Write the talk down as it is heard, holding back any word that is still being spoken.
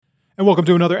And welcome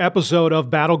to another episode of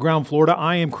Battleground Florida.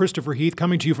 I am Christopher Heath,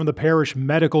 coming to you from the Parrish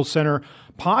Medical Center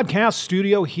podcast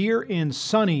studio here in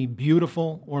sunny,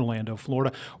 beautiful Orlando,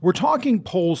 Florida. We're talking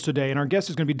polls today, and our guest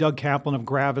is going to be Doug Kaplan of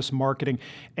Gravis Marketing.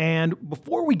 And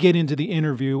before we get into the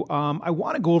interview, I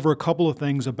want to go over a couple of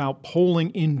things about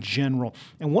polling in general.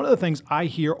 And one of the things I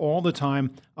hear all the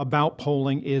time about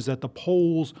polling is that the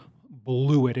polls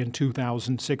blew it in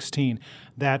 2016,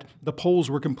 that the polls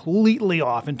were completely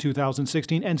off in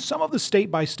 2016, and some of the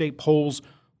state-by-state polls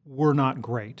were not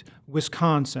great.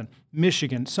 Wisconsin,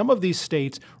 Michigan, some of these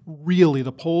states, really,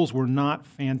 the polls were not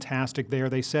fantastic there.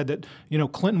 They said that,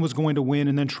 Clinton was going to win,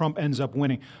 and then Trump ends up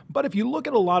winning. But if you look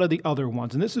at a lot of the other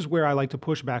ones, and this is where I like to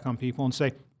push back on people and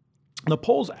say, the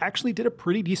polls actually did a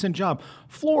pretty decent job.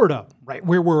 Florida, right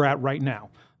where we're at right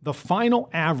now, the final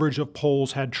average of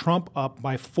polls had Trump up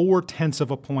by 0.4 of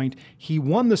a point. He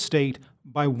won the state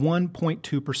by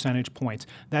 1.2 percentage points.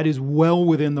 That is well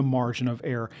within the margin of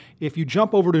error. If you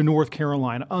jump over to North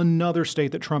Carolina, another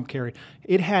state that Trump carried,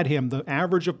 it had him, the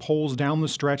average of polls down the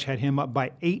stretch had him up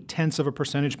by 0.8 of a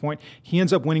percentage point. He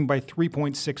ends up winning by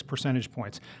 3.6 percentage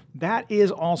points. That is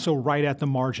also right at the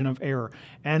margin of error.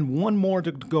 And one more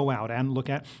to go out and look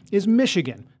at is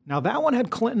Michigan. Now, that one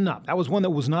had Clinton up. That was one that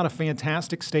was not a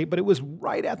fantastic state, but it was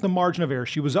right at the margin of error.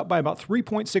 She was up by about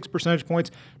 3.6 percentage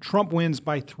points. Trump wins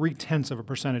by 0.3 of a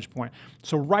percentage point.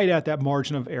 So right at that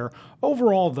margin of error.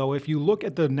 Overall, though, if you look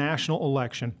at the national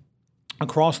election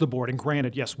across the board, and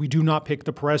granted, yes, we do not pick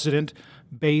the president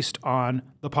based on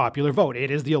the popular vote. It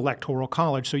is the Electoral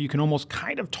College, so you can almost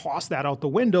kind of toss that out the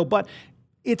window, but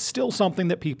it's still something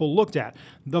that people looked at.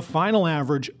 The final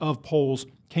average of polls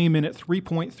came in at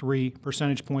 3.3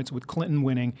 percentage points with Clinton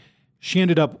winning. She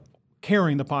ended up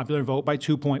carrying the popular vote by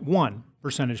 2.1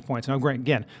 percentage points. Now,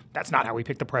 again, that's not how we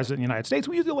pick the president of the United States.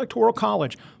 We use the Electoral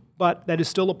College, but that is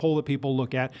still a poll that people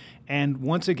look at. And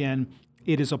once again,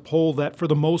 it is a poll that, for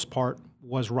the most part,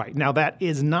 was right. Now, that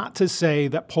is not to say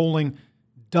that polling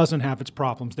doesn't have its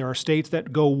problems. There are states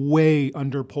that go way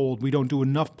underpolled. We don't do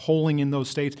enough polling in those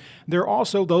states. There are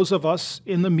also those of us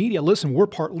in the media. Listen, we're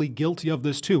partly guilty of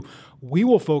this too. We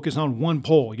will focus on one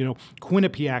poll.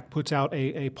 Quinnipiac puts out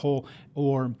a poll,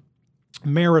 or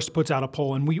Marist puts out a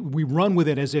poll, and we run with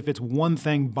it as if it's one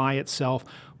thing by itself,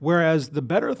 whereas the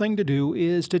better thing to do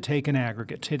is to take an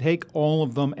aggregate, to take all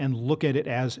of them and look at it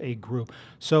as a group.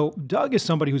 So Doug is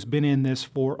somebody who's been in this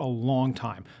for a long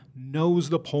time, knows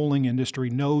the polling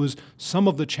industry, knows some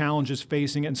of the challenges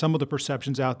facing it and some of the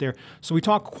perceptions out there. So we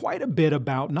talk quite a bit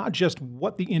about not just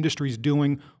what the industry's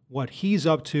doing, what he's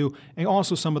up to, and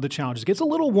also some of the challenges. It gets a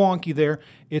little wonky there.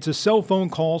 It's a cell phone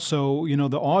call, so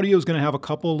the audio is going to have a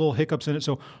couple of little hiccups in it.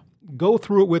 So go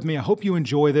through it with me. I hope you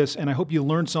enjoy this, and I hope you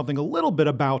learn something a little bit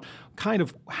about kind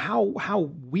of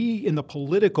how we in the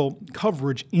political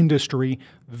coverage industry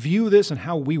view this, and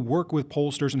how we work with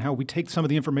pollsters, and how we take some of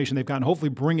the information they've got and hopefully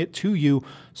bring it to you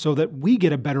so that we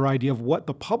get a better idea of what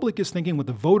the public is thinking, what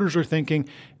the voters are thinking,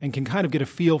 and can kind of get a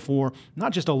feel for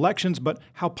not just elections, but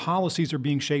how policies are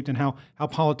being shaped and how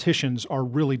politicians are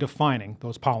really defining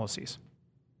those policies.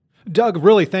 Doug,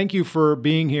 really, thank you for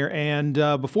being here. And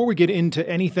before we get into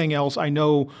anything else, I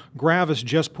know Gravis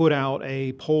just put out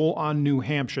a poll on New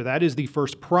Hampshire. That is the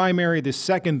first primary. The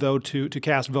second, though, to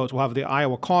cast votes. We'll have the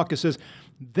Iowa caucuses.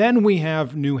 Then we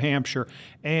have New Hampshire.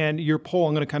 And your poll,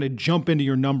 I'm going to kind of jump into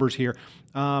your numbers here.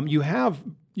 You have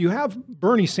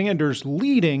Bernie Sanders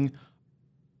leading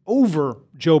over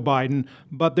Joe Biden,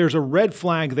 but there's a red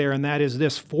flag there, and that is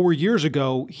this. 4 years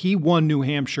ago, he won New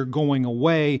Hampshire going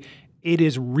away. It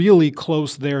is really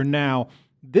close there now.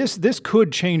 This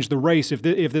could change the race if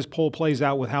this poll plays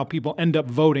out with how people end up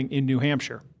voting in New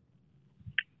Hampshire.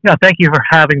 Yeah, thank you for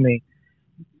having me.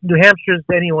 New Hampshire's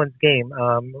anyone's game.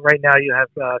 Right now you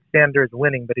have Sanders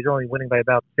winning, but he's only winning by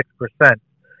about 6%.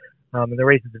 And the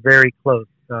race is very close.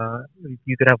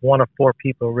 You could have one of four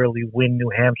people really win New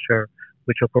Hampshire,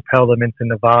 which will propel them into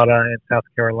Nevada and South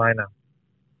Carolina.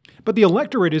 But the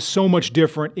electorate is so much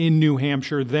different in New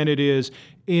Hampshire than it is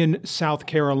in South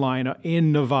Carolina,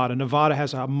 in Nevada. Nevada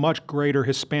has a much greater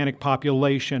Hispanic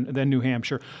population than New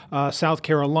Hampshire. South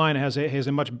Carolina has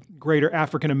a much greater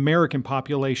African-American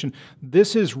population.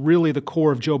 This is really the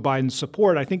core of Joe Biden's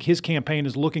support. I think his campaign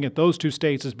is looking at those two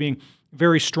states as being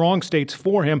very strong states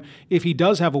for him. If he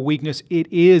does have a weakness,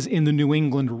 it is in the New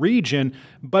England region.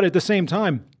 But at the same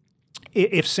time,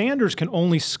 if Sanders can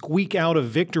only squeak out a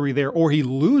victory there, or he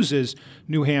loses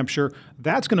New Hampshire,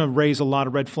 that's going to raise a lot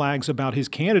of red flags about his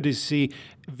candidacy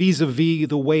vis-a-vis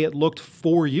the way it looked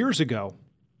 4 years ago.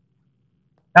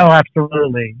 Oh,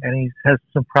 absolutely. And he has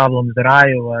some problems in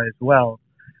Iowa as well.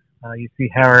 You see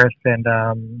Harris and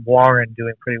Warren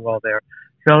doing pretty well there.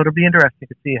 So it'll be interesting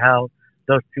to see how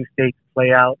those two states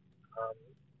play out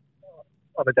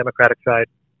on the Democratic side.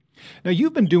 Now,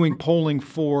 you've been doing polling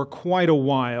for quite a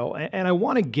while, and I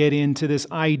want to get into this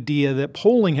idea that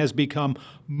polling has become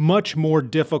much more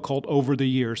difficult over the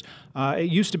years.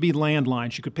 It used to be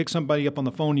landlines. You could pick somebody up on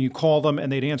the phone and you call them and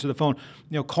they'd answer the phone.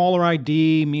 Caller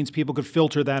ID means people could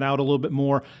filter that out a little bit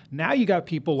more. Now you got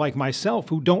people like myself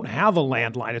who don't have a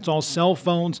landline. It's all cell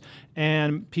phones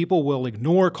and people will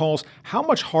ignore calls. How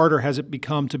much harder has it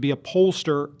become to be a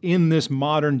pollster in this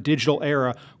modern digital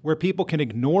era where people can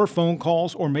ignore phone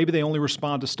calls or maybe they only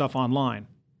respond to stuff online?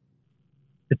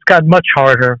 It's gotten much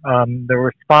harder. The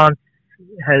response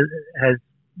has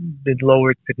been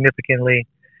lowered significantly.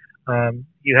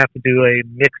 You have to do a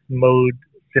mixed mode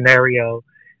scenario,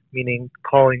 meaning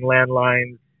calling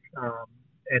landlines,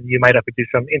 and you might have to do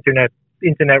some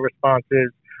internet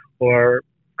responses or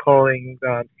calling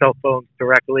cell phones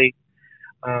directly.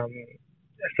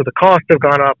 So the costs have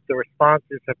gone up, the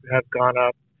responses have gone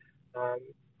up,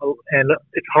 and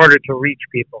it's harder to reach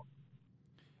people.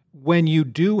 When you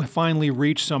do finally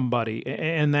reach somebody,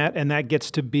 and that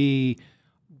gets to be,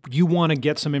 you want to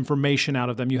get some information out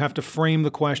of them. You have to frame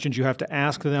the questions. You have to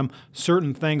ask them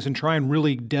certain things and try and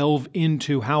really delve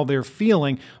into how they're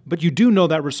feeling. But you do know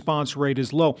that response rate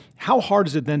is low. How hard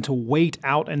is it then to wait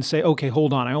out and say, okay,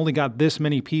 hold on, I only got this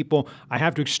many people. I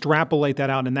have to extrapolate that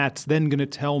out, and that's then going to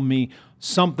tell me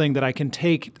something that I can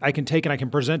take and I can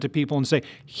present to people and say,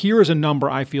 here is a number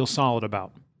I feel solid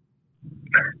about.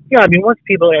 Yeah, I mean, once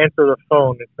people answer the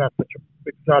phone, it's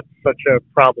not such a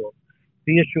problem.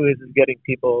 The issue is getting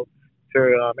people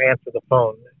to answer the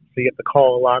phone. So you have to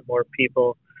call a lot more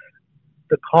people.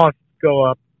 The costs go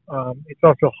up. It's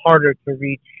also harder to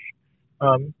reach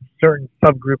certain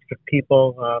subgroups of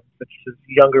people, such as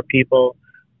younger people,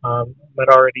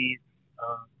 minorities,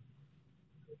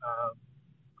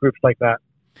 groups like that.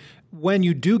 When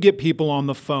you do get people on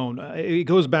the phone, it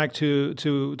goes back to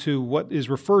what is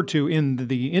referred to in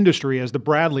the industry as the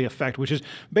Bradley effect, which is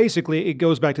basically, it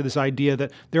goes back to this idea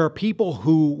that there are people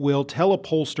who will tell a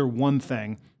pollster one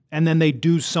thing and then they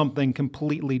do something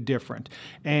completely different.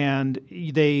 And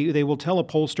they will tell a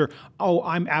pollster, oh,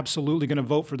 I'm absolutely going to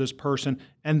vote for this person.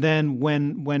 And then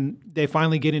when they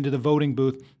finally get into the voting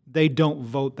booth, they don't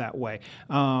vote that way.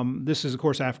 This is, of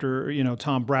course, after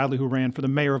Tom Bradley, who ran for the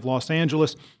mayor of Los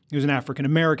Angeles. He was an African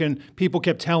American. People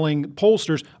kept telling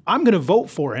pollsters, I'm going to vote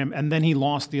for him. And then he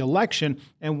lost the election.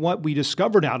 And what we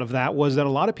discovered out of that was that a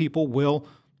lot of people will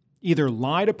either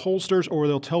lie to pollsters or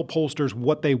they'll tell pollsters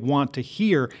what they want to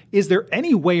hear. Is there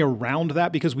any way around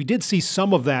that? Because we did see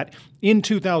some of that in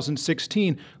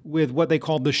 2016 with what they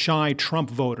called the shy Trump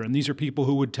voter. And these are people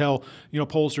who would tell,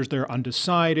 pollsters they're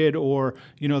undecided or,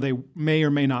 they may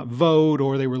or may not vote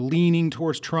or they were leaning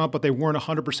towards Trump, but they weren't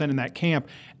 100% in that camp.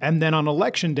 And then on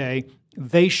election day,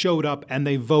 they showed up and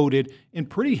they voted in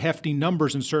pretty hefty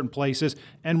numbers in certain places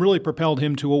and really propelled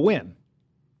him to a win.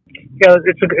 Yeah,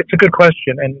 it's a good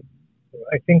question, and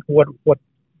I think what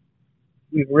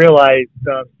we've realized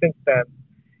since then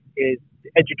is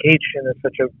education is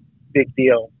such a big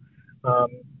deal.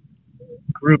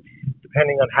 Groups,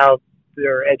 depending on how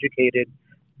they're educated,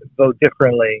 vote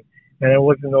differently, and that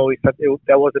wasn't always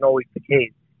the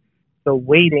case. So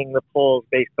weighting the polls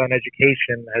based on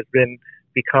education has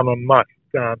become a must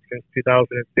since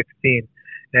 2016,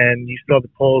 and you saw the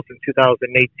polls in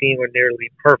 2018 were nearly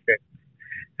perfect.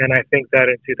 And I think that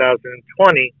in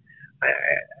 2020,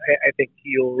 I think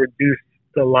you'll reduce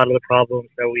a lot of the problems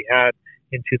that we had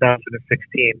in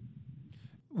 2016.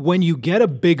 When you get a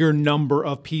bigger number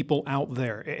of people out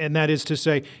there, and that is to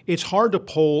say, it's hard to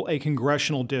poll a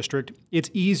congressional district, it's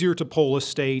easier to poll a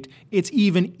state, it's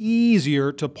even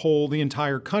easier to poll the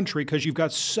entire country because you've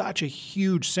got such a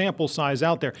huge sample size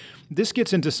out there. This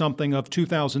gets into something of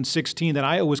 2016 that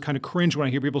I always kind of cringe when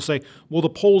I hear people say, well, the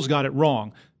polls got it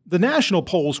wrong. The national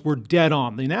polls were dead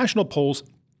on. The national polls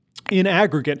in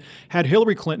aggregate had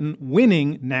Hillary Clinton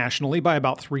winning nationally by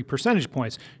about 3 percentage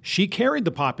points. She carried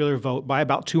the popular vote by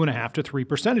about 2.5 to 3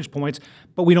 percentage points,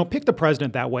 but we don't pick the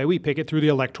president that way. We pick it through the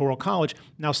Electoral College.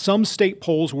 Now, some state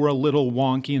polls were a little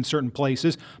wonky in certain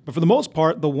places, but for the most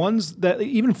part, the ones that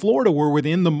even Florida were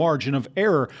within the margin of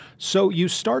error. So you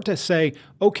start to say,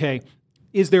 okay,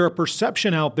 is there a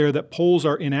perception out there that polls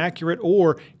are inaccurate,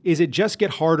 or is it just get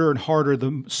harder and harder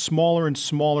the smaller and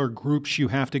smaller groups you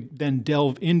have to then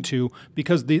delve into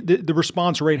because the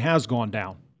response rate has gone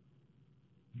down?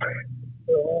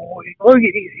 Well,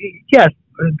 yes.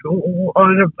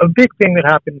 A big thing that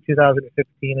happened in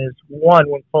 2015 is, one,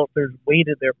 when pollsters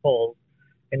weighted their polls,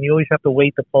 and you always have to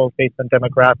weight the polls based on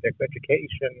demographics,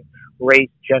 education, race,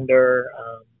 gender,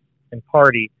 and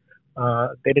party.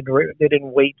 They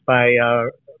didn't weight by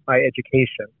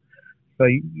education. So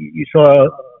you saw,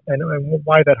 and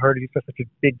why that hurt, you saw such a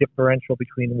big differential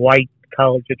between white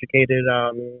college educated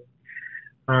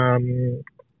um,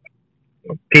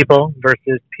 people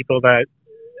versus people that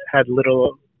had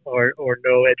little or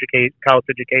no college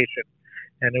education,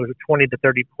 and there was a 20 to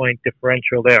 30 point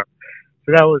differential there.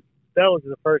 So that was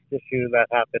the first issue that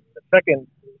happened. The second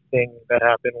thing that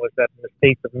happened was that in the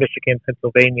states of Michigan,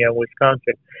 Pennsylvania, and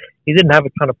Wisconsin, he didn't have a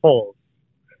ton of polls.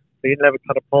 So he didn't have a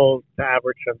ton of polls to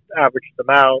average them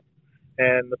out,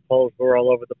 and the polls were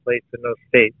all over the place in those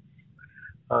states.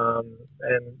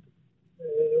 And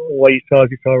what you saw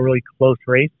is a really close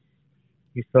race.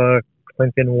 You saw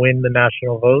Clinton win the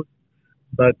national vote,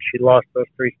 but she lost those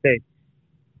three states.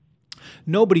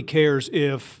 Nobody cares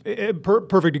if,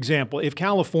 perfect example,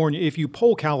 if you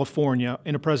poll California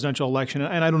in a presidential election,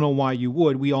 and I don't know why you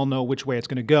would, we all know which way it's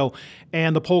going to go,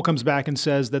 and the poll comes back and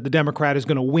says that the Democrat is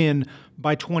going to win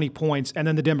by 20 points, and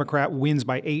then the Democrat wins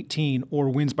by 18 or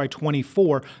wins by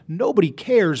 24. Nobody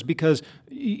cares because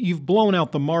you've blown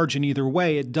out the margin either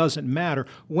way. It doesn't matter.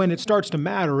 When it starts to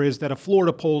matter is that a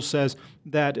Florida poll says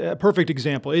that, a perfect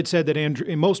example, it said that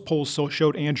in most polls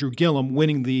showed Andrew Gillum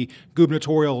winning the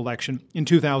gubernatorial election in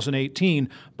 2018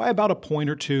 by about a point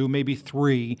or two, maybe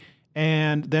three,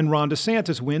 and then Ron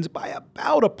DeSantis wins by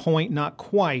about a point, not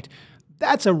quite.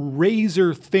 That's a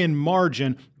razor-thin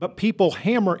margin, but people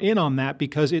hammer in on that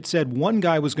because it said one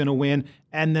guy was going to win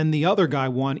and then the other guy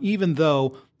won, even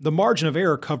though the margin of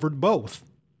error covered both.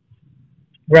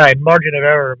 Right. Margin of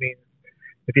error means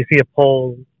if you see a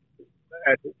poll,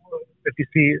 if you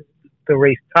see the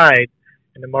race tied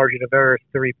and the margin of error is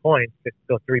 3 points, it's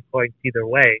still 3 points either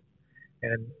way.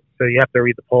 And so you have to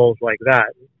read the polls like that.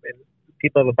 And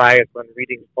people have a bias on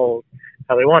reading polls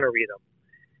how they want to read them.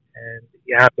 And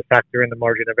you have to factor in the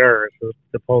margin of error. So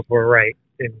the polls were right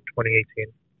in 2018.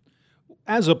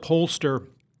 As a pollster,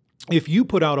 if you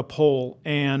put out a poll,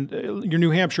 and your New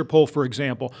Hampshire poll, for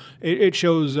example, it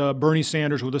shows Bernie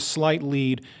Sanders with a slight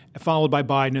lead, followed by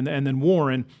Biden and then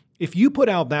Warren. If you put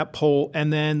out that poll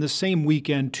and then the same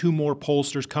weekend, two more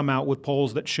pollsters come out with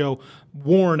polls that show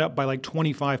Warren up by like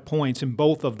 25 points in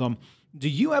both of them, do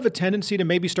you have a tendency to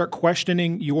maybe start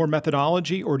questioning your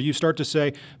methodology, or do you start to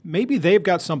say, maybe they've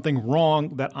got something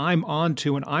wrong that I'm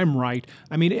onto and I'm right?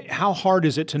 I mean, how hard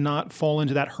is it to not fall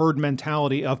into that herd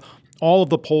mentality of all of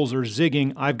the polls are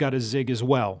zigging, I've got to zig as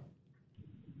well?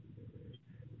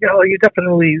 Yeah, well, you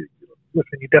definitely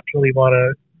want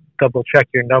to double check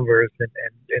your numbers and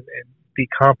be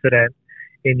confident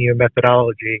in your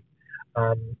methodology,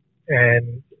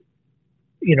 and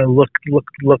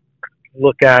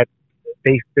look at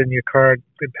based in your current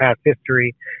and past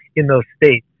history in those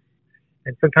states.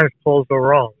 And sometimes polls are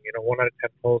wrong. 1 out of 10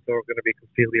 polls are going to be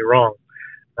completely wrong.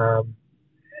 And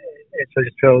so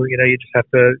you just have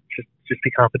to just be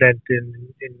confident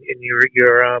in your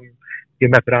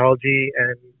methodology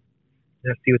and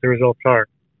see what the results are.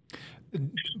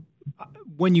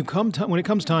 When it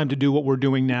comes time to do what we're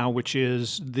doing now, which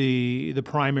is the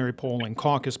primary polling,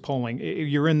 caucus polling,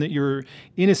 you're in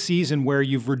a season where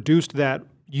you've reduced that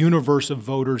universe of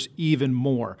voters even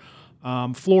more.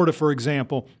 Florida, for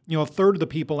example, a third of the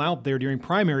people out there during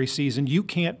primary season,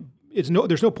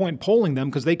 there's no point in polling them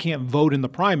because they can't vote in the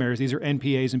primaries. These are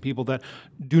NPAs and people that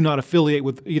do not affiliate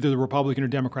with either the Republican or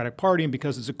Democratic Party, and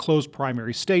because it's a closed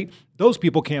primary state, those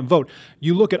people can't vote.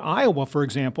 You look at Iowa, for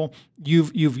example,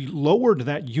 you've lowered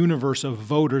that universe of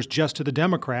voters just to the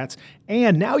Democrats,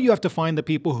 and now you have to find the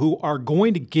people who are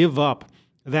going to give up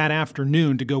that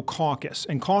afternoon to go caucus.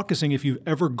 And caucusing, if you've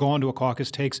ever gone to a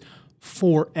caucus, takes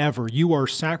forever. You are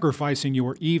sacrificing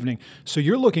your evening. So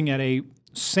you're looking at a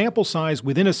sample size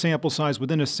within a sample size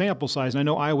within a sample size. And I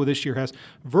know Iowa this year has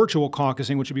virtual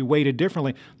caucusing, which would be weighted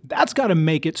differently. That's got to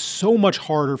make it so much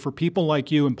harder for people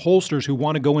like you and pollsters who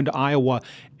want to go into Iowa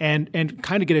and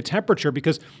kind of get a temperature,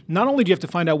 because not only do you have to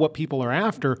find out what people are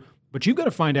after, but you've got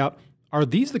to find out, are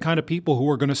these the kind of people who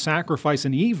are going to sacrifice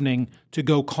an evening to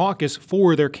go caucus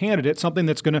for their candidate, something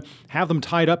that's going to have them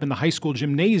tied up in the high school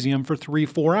gymnasium for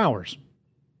 3-4 hours?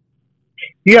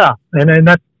 Yeah, and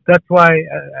that's why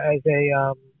as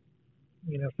a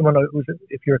someone who's,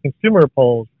 if you're a consumer of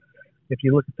polls, if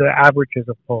you look at the averages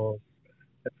of polls,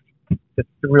 that's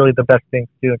really the best thing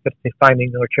to do. Instead of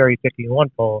finding or cherry picking one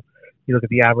poll, you look at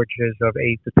the averages of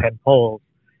 8 to 10 polls,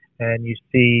 and you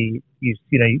see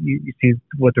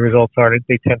what the results are.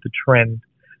 They tend to trend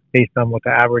based on what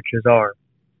the averages are.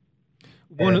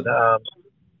 Go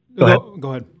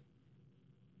ahead.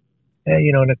 And,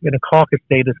 in a caucus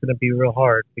state, it's going to be real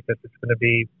hard because it's going to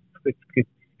be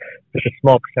it's a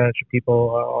small percentage of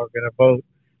people are going to vote,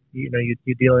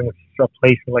 you're dealing with a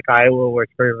place like Iowa where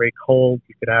it's very, very cold.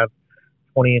 You could have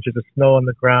 20 inches of snow on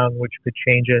the ground, which could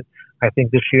change it. I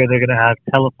think this year they're going to have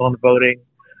telephone voting,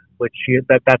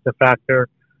 that's a factor.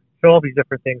 So all these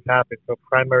different things happen. So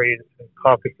primaries and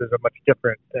caucuses are much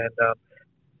different,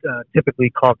 and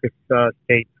typically caucus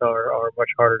states are much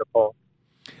harder to poll.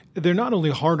 They're not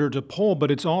only harder to poll, but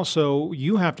it's also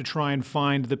you have to try and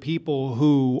find the people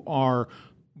who are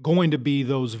going to be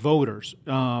those voters.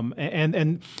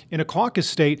 And in a caucus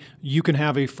state, you can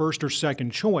have a first or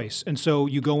second choice. And so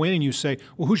you go in and you say,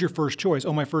 well, who's your first choice?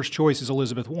 Oh, my first choice is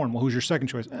Elizabeth Warren. Well, who's your second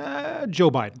choice? Joe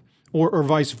Biden. Or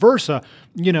vice versa.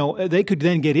 They could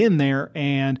then get in there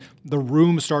and the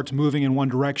room starts moving in one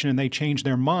direction and they change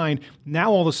their mind.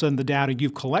 Now, all of a sudden, the data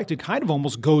you've collected kind of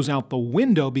almost goes out the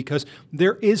window because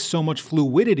there is so much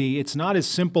fluidity. It's not as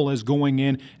simple as going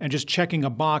in and just checking a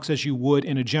box as you would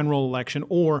in a general election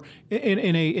or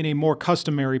in a more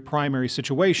customary primary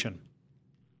situation.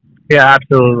 Yeah,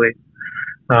 absolutely.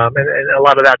 And a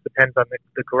lot of that depends on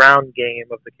the ground game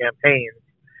of the campaigns.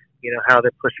 How they're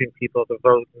pushing people to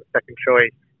vote in second choice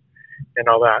and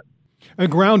all that. A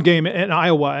ground game in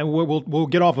Iowa, and we'll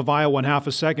get off of Iowa in half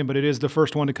a second, but it is the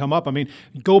first one to come up. I mean,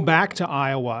 go back to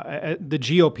Iowa. At the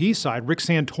GOP side, Rick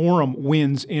Santorum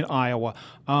wins in Iowa.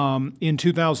 In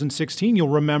 2016, you'll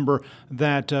remember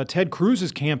that Ted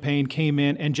Cruz's campaign came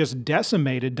in and just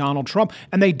decimated Donald Trump.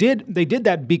 And they did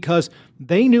that because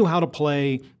they knew how to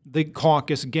play the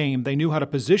caucus game. They knew how to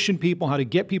position people, how to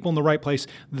get people in the right place.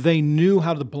 They knew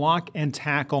how to block and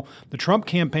tackle. The Trump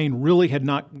campaign really had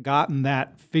not gotten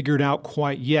that figured out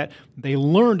quite yet. They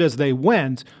learned as they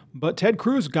went, but Ted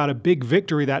Cruz got a big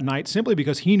victory that night simply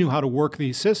because he knew how to work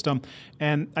the system.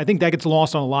 And I think that gets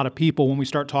lost on a lot of people when we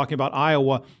start talking about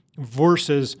Iowa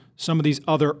versus some of these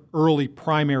other early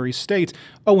primary states.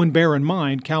 Oh, and bear in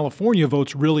mind, California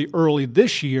votes really early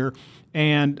this year.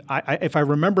 And if I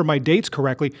remember my dates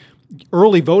correctly,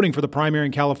 early voting for the primary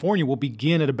in California will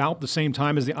begin at about the same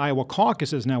time as the Iowa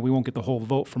caucuses. Now, we won't get the whole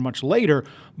vote for much later,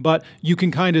 but you can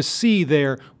kind of see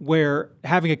there where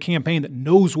having a campaign that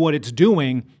knows what it's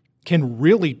doing can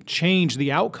really change the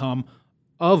outcome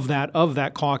of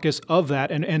that caucus,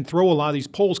 and throw a lot of these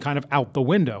polls kind of out the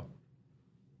window.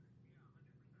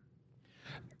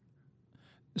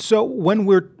 So when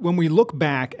we look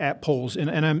back at polls,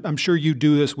 and I'm sure you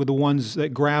do this with the ones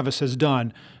that Gravis has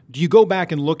done, do you go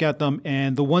back and look at them,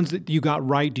 and the ones that you got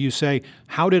right, do you say,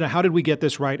 how did we get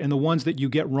this right? And the ones that you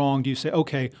get wrong, do you say,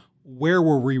 okay, where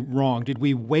were we wrong? Did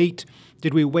we weight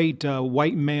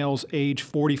white males age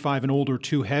 45 and older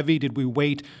too heavy? Did we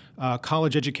weight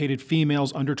college-educated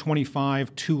females under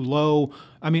 25 too low?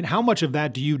 I mean, how much of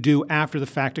that do you do after the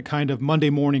fact to kind of Monday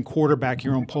morning quarterback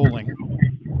your own polling?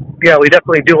 Yeah, we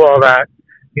definitely do all that.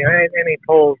 Any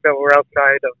polls that were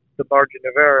outside of the margin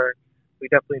of error, we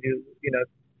definitely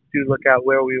do look at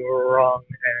where we were wrong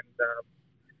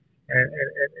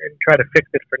and try to fix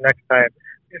it for next time.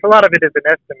 Because a lot of it is an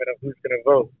estimate of who's going to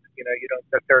vote. You don't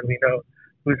necessarily know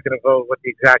who's going to vote, what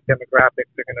the exact demographics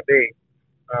are going to be.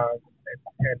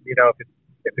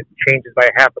 If it changes by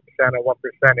 0.5% or 1%,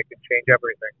 it can change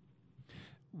everything.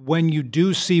 When you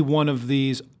do see one of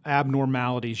these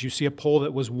abnormalities, you see a poll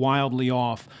that was wildly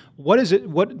off, what is it?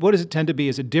 What does it tend to be?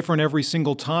 Is it different every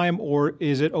single time, or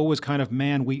is it always kind of,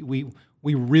 man, we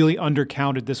really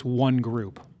undercounted this one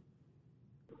group?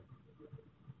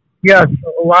 Yes,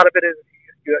 a lot of it is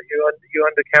you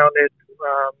undercounted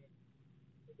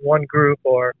one group,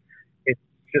 or it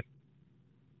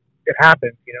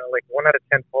happens. Like 1 out of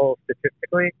 10 polls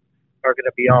statistically are going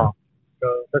to be off. So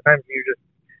sometimes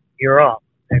you're off.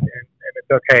 And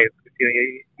it's okay.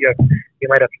 You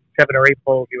might have 7 or 8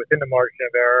 polls you're within the margin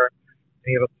of error,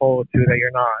 and you have a poll or two that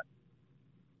you're not.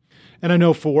 And I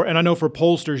know for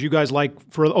pollsters, you guys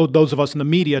like for those of us in the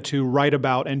media to write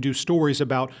about and do stories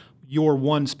about your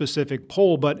one specific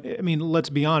poll. But I mean, let's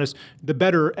be honest, the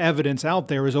better evidence out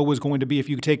there is always going to be if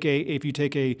you take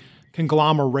a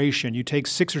conglomeration, you take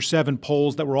 6 or 7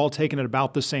 polls that were all taken at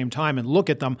about the same time and look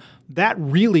at them, that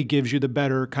really gives you the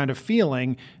better kind of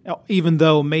feeling, even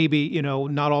though maybe,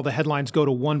 not all the headlines go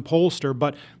to one pollster,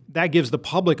 but that gives the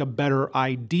public a better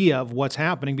idea of what's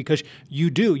happening because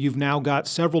you've now got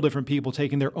several different people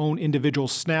taking their own individual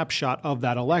snapshot of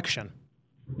that election.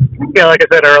 Yeah, like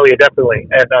I said earlier, definitely.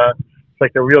 And it's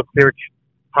like the real clear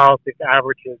politics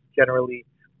averages generally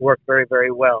work very,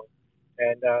 very well.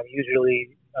 And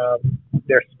usually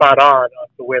they're spot on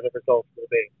to where the results will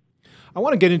be. I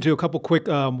want to get into a couple quick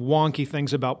wonky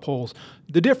things about polls.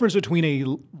 The difference between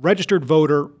a registered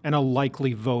voter and a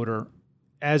likely voter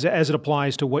as it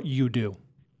applies to what you do.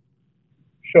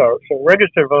 Sure. So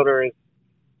registered voter is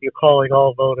you're calling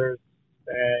all voters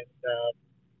and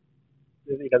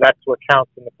that's what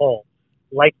counts in the poll.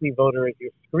 Likely voter is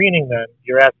you're screening them.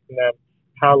 You're asking them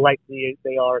how likely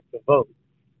they are to vote,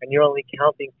 and you're only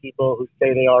counting people who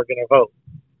say they are going to vote.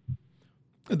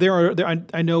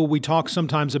 I know we talk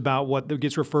sometimes about what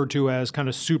gets referred to as kind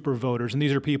of super voters, and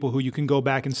these are people who you can go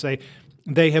back and say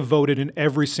they have voted in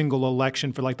every single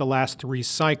election for like the last 3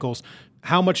 cycles.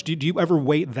 How much do you ever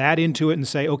weight that into it and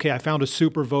say, okay, I found a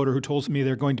super voter who told me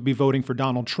they're going to be voting for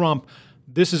Donald Trump.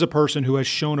 This is a person who has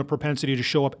shown a propensity to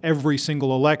show up every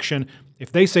single election.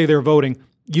 If they say they're voting,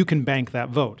 you can bank that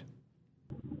vote.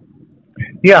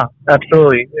 Yeah,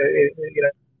 absolutely.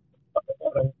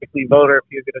 A likely voter, if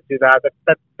you're going to do that,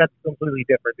 that's completely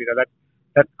different.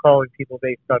 That's calling people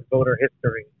based on voter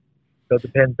history. So it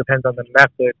depends on the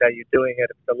method that you're doing it.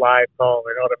 If it's a live call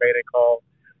or an automated call,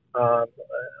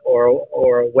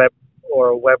 or a web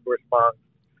response.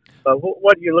 But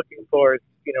what you're looking for is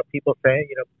people saying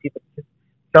people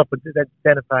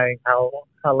self-identifying how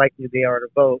likely they are to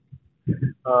vote.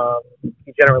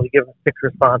 You generally give them 6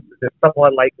 responses: it's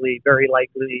somewhat likely, very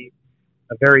likely,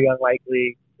 very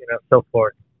unlikely, so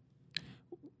forth.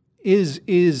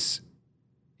 Is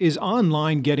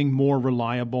online getting more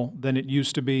reliable than it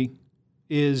used to be?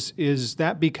 Is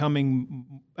that becoming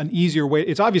an easier way?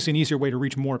 It's obviously an easier way to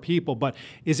reach more people, but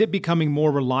is it becoming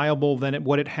more reliable than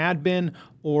what it had been,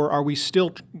 or are we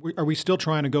still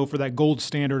trying to go for that gold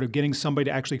standard of getting somebody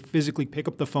to actually physically pick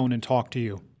up the phone and talk to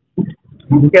you?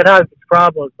 Yeah, it has its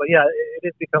problems, but yeah, it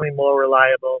is becoming more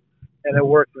reliable, and it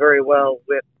works very well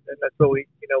with, and that's what we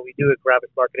do at Gravis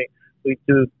Marketing. We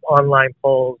do online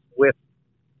polls with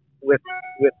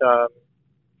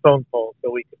phone polls,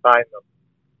 so we combine them.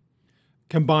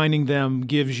 Combining them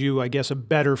gives you, I guess, a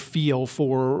better feel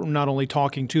for not only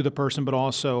talking to the person, but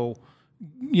also,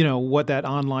 what that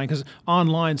online, because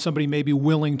online somebody may be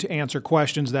willing to answer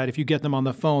questions that if you get them on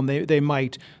the phone, they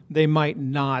might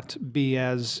not be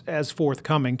as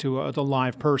forthcoming to the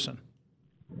live person.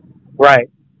 Right,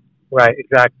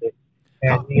 exactly.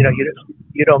 And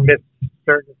you don't miss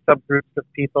certain subgroups of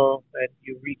people, and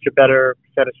you reach a better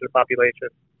percentage of the population.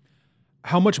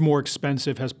 How much more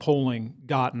expensive has polling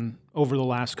gotten over the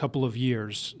last couple of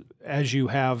years as you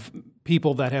have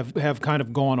people that have kind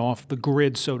of gone off the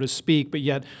grid, so to speak, but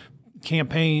yet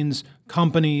campaigns,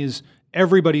 companies,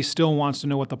 everybody still wants to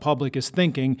know what the public is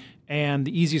thinking, and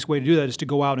the easiest way to do that is to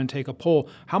go out and take a poll.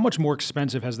 How much more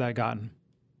expensive has that gotten?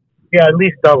 Yeah, at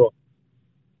least double.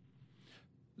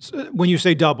 So when you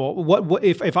say double, what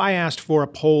if I asked for a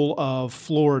poll of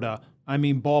Florida? I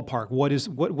mean, ballpark. What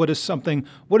is something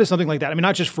like that? I mean,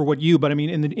 not just for what you, but I mean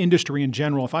in the industry in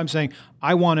general. If I'm saying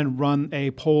I want to run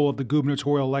a poll of the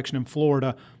gubernatorial election in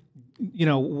Florida,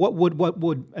 what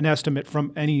would an estimate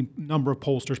from any number of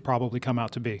pollsters probably come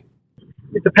out to be?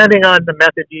 Depending on the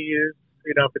method you use,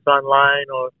 if it's online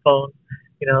or phone,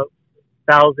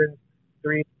 thousands,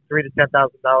 $3,000 to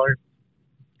 $10,000.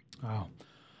 Wow.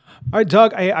 All right,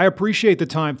 Doug, I appreciate the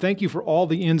time. Thank you for all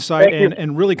the insight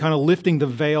and really kind of lifting the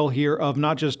veil here of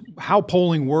not just how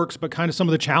polling works, but kind of some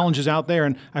of the challenges out there.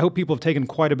 And I hope people have taken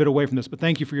quite a bit away from this. But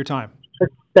thank you for your time.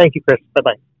 Thank you, Chris.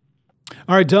 Bye-bye.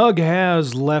 All right, Doug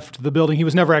has left the building. He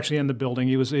was never actually in the building.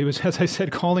 He was, as I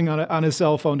said, calling on his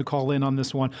cell phone to call in on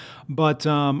this one. But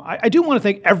I do want to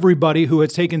thank everybody who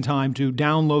has taken time to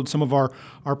download some of our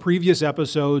previous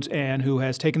episodes and who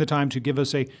has taken the time to give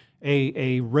us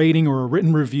a rating or a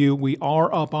written review. We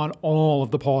are up on all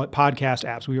of the podcast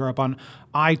apps. We are up on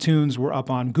iTunes. We're up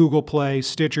on Google Play,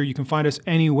 Stitcher. You can find us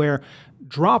anywhere.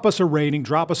 Drop us a rating.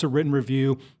 Drop us a written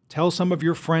review. Tell some of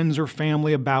your friends or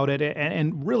family about it.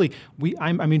 And really,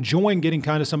 I'm enjoying getting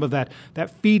kind of some of that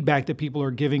feedback that people are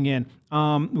giving in.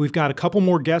 We've got a couple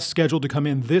more guests scheduled to come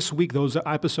in this week. Those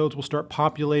episodes will start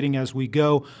populating as we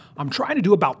go. I'm trying to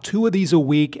do about 2 of these a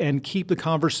week and keep the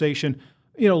conversation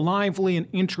lively and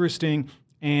interesting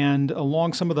and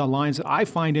along some of the lines that I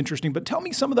find interesting. But tell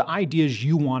me some of the ideas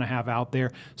you want to have out there,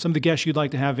 some of the guests you'd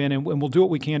like to have in, and we'll do what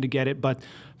we can to get it. But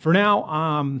for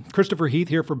now, Christopher Heath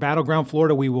here for Battleground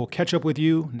Florida. We will catch up with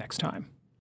you next time.